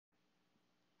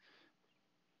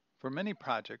For many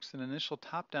projects, an initial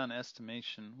top-down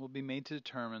estimation will be made to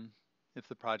determine if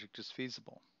the project is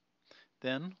feasible.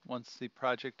 Then, once the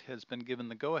project has been given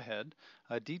the go-ahead,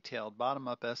 a detailed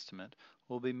bottom-up estimate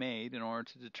will be made in order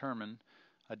to determine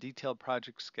a detailed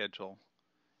project schedule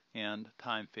and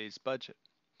time phase budget.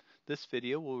 This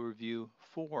video will review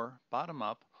 4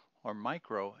 bottom-up or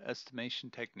micro estimation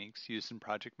techniques used in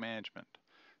project management: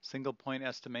 single point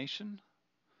estimation,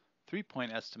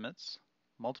 3-point estimates,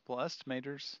 multiple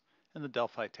estimators, and the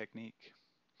Delphi technique.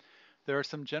 There are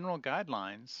some general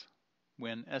guidelines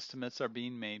when estimates are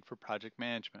being made for project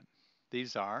management.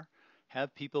 These are: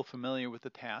 have people familiar with the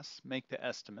tasks make the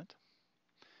estimate,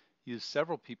 use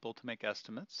several people to make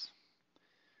estimates,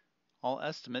 all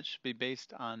estimates should be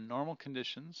based on normal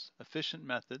conditions, efficient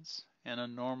methods, and a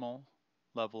normal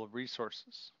level of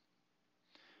resources.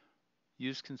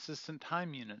 Use consistent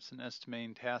time units in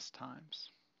estimating task times.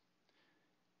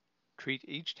 Treat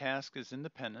each task as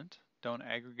independent. Don't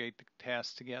aggregate the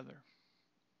tasks together.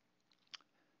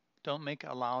 Don't make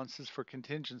allowances for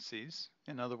contingencies.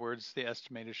 In other words, the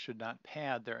estimators should not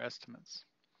pad their estimates.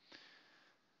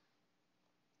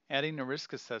 Adding a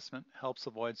risk assessment helps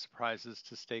avoid surprises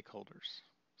to stakeholders.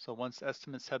 So once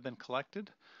estimates have been collected,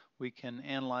 we can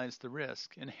analyze the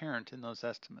risk inherent in those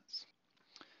estimates.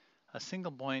 A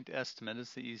single point estimate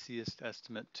is the easiest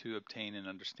estimate to obtain and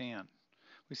understand.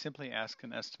 We simply ask an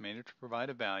estimator to provide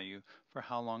a value for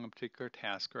how long a particular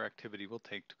task or activity will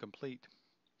take to complete.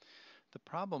 The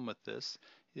problem with this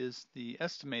is the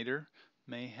estimator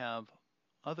may have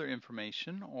other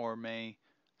information or may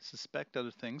suspect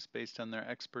other things based on their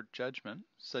expert judgment,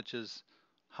 such as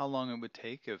how long it would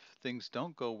take if things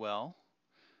don't go well.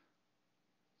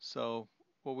 So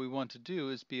what we want to do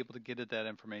is be able to get at that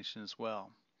information as well.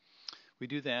 We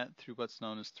do that through what's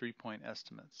known as 3-point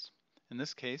estimates. In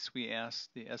this case, we ask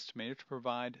the estimator to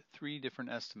provide 3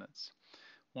 different estimates.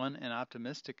 One, an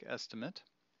optimistic estimate.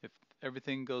 If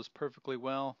everything goes perfectly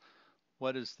well,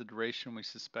 what is the duration we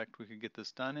suspect we could get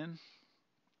this done in?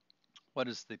 What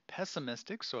is the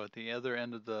pessimistic, so at the other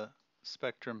end of the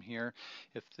spectrum here,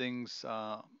 if things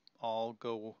all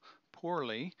go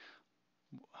poorly,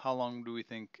 how long do we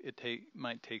think it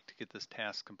might take to get this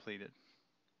task completed?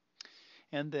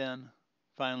 And then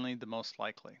finally, the most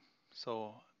likely.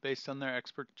 So based on their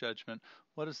expert judgment,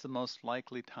 what is the most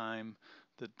likely time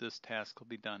that this task will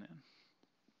be done in?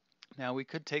 Now we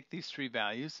could take these 3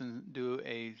 values and do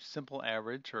a simple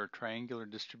average or a triangular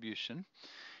distribution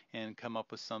and come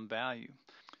up with some value.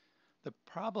 The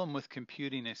problem with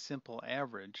computing a simple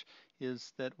average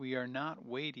is that we are not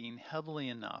weighting heavily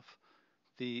enough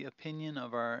the opinion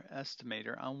of our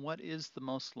estimator on what is the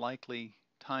most likely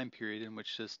time period in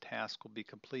which this task will be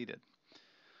completed.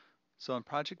 So in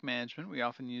project management, we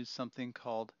often use something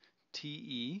called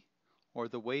TE, or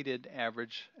the weighted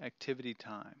average activity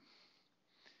time.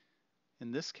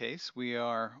 In this case, we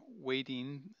are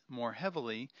weighting more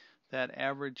heavily that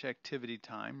average activity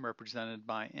time, represented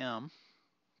by M,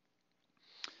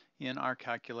 in our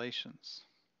calculations.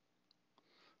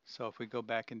 So if we go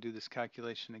back and do this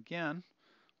calculation again,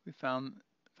 we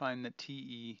find that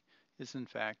TE is in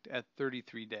fact at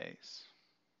 33 days.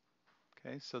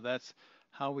 Okay, so that's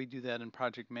how we do that in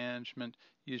project management,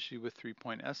 usually with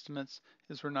 3-point estimates,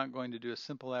 is we're not going to do a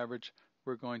simple average,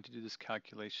 we're going to do this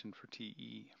calculation for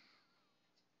TE.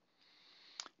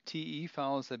 TE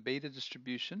follows a beta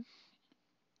distribution,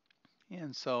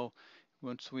 and so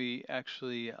once we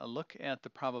actually look at the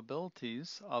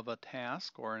probabilities of a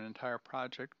task or an entire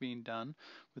project being done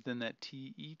within that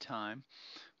TE time,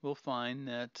 we'll find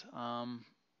that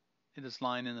it is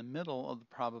lying in the middle of the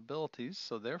probabilities,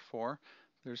 so therefore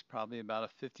there's probably about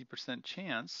a 50%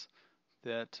 chance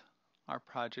that our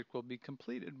project will be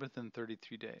completed within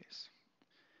 33 days.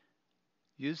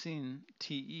 Using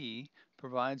TE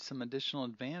provides some additional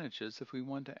advantages if we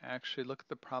want to actually look at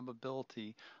the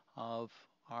probability of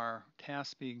our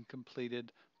task being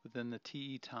completed within the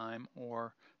TE time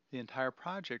or the entire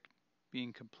project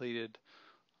being completed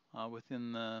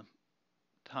within the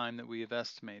time that we have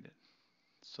estimated.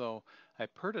 So a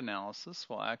PERT analysis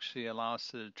will actually allow us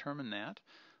to determine that.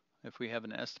 If we have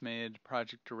an estimated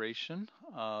project duration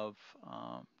of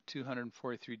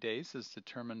 243 days as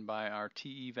determined by our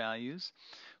TE values,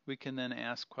 we can then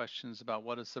ask questions about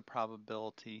what is the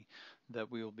probability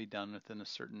that we will be done within a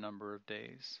certain number of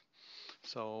days.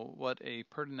 So what a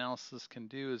PERT analysis can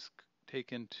do is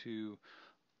take into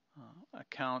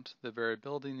account the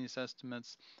variability in these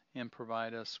estimates and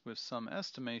provide us with some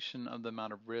estimation of the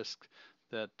amount of risk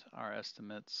that our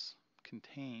estimates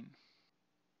contain.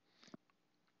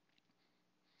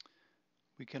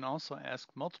 We can also ask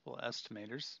multiple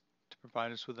estimators to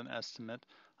provide us with an estimate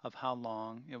of how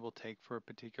long it will take for a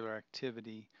particular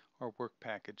activity or work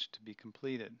package to be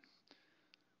completed.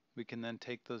 We can then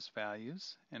take those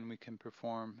values and we can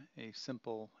perform a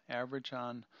simple average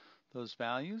on those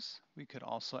values. We could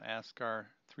also ask our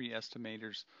three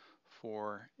estimators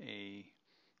for a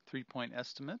 3-point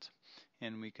estimate,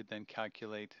 and we could then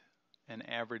calculate an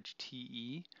average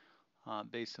TE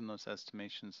based on those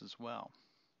estimations as well.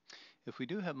 If we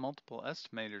do have multiple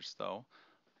estimators though,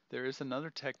 there is another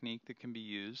technique that can be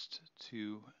used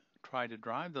to try to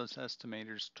drive those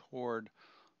estimators toward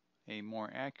a more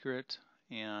accurate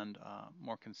and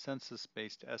more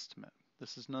consensus-based estimate.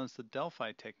 This is known as the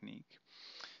Delphi technique.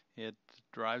 It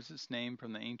derives its name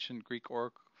from the ancient Greek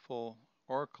oracle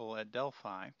at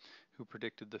Delphi who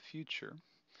predicted the future.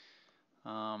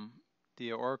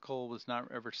 The oracle was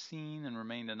not ever seen and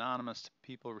remained anonymous to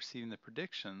people receiving the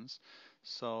predictions.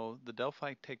 So the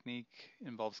Delphi technique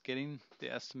involves getting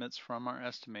the estimates from our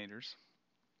estimators,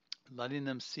 letting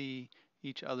them see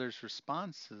each other's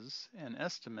responses and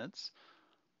estimates,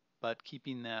 but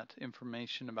keeping that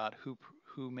information about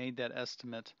who made that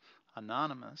estimate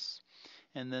anonymous,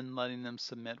 and then letting them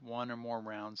submit one or more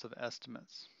rounds of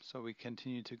estimates. So we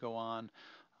continue to go on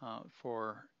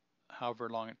for however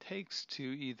long it takes to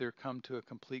either come to a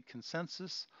complete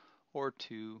consensus or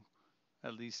to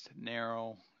at least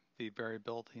narrow the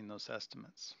variability in those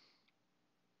estimates.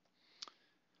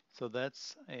 So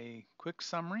that's a quick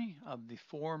summary of the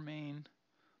 4 main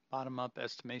bottom-up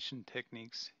estimation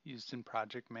techniques used in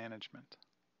project management.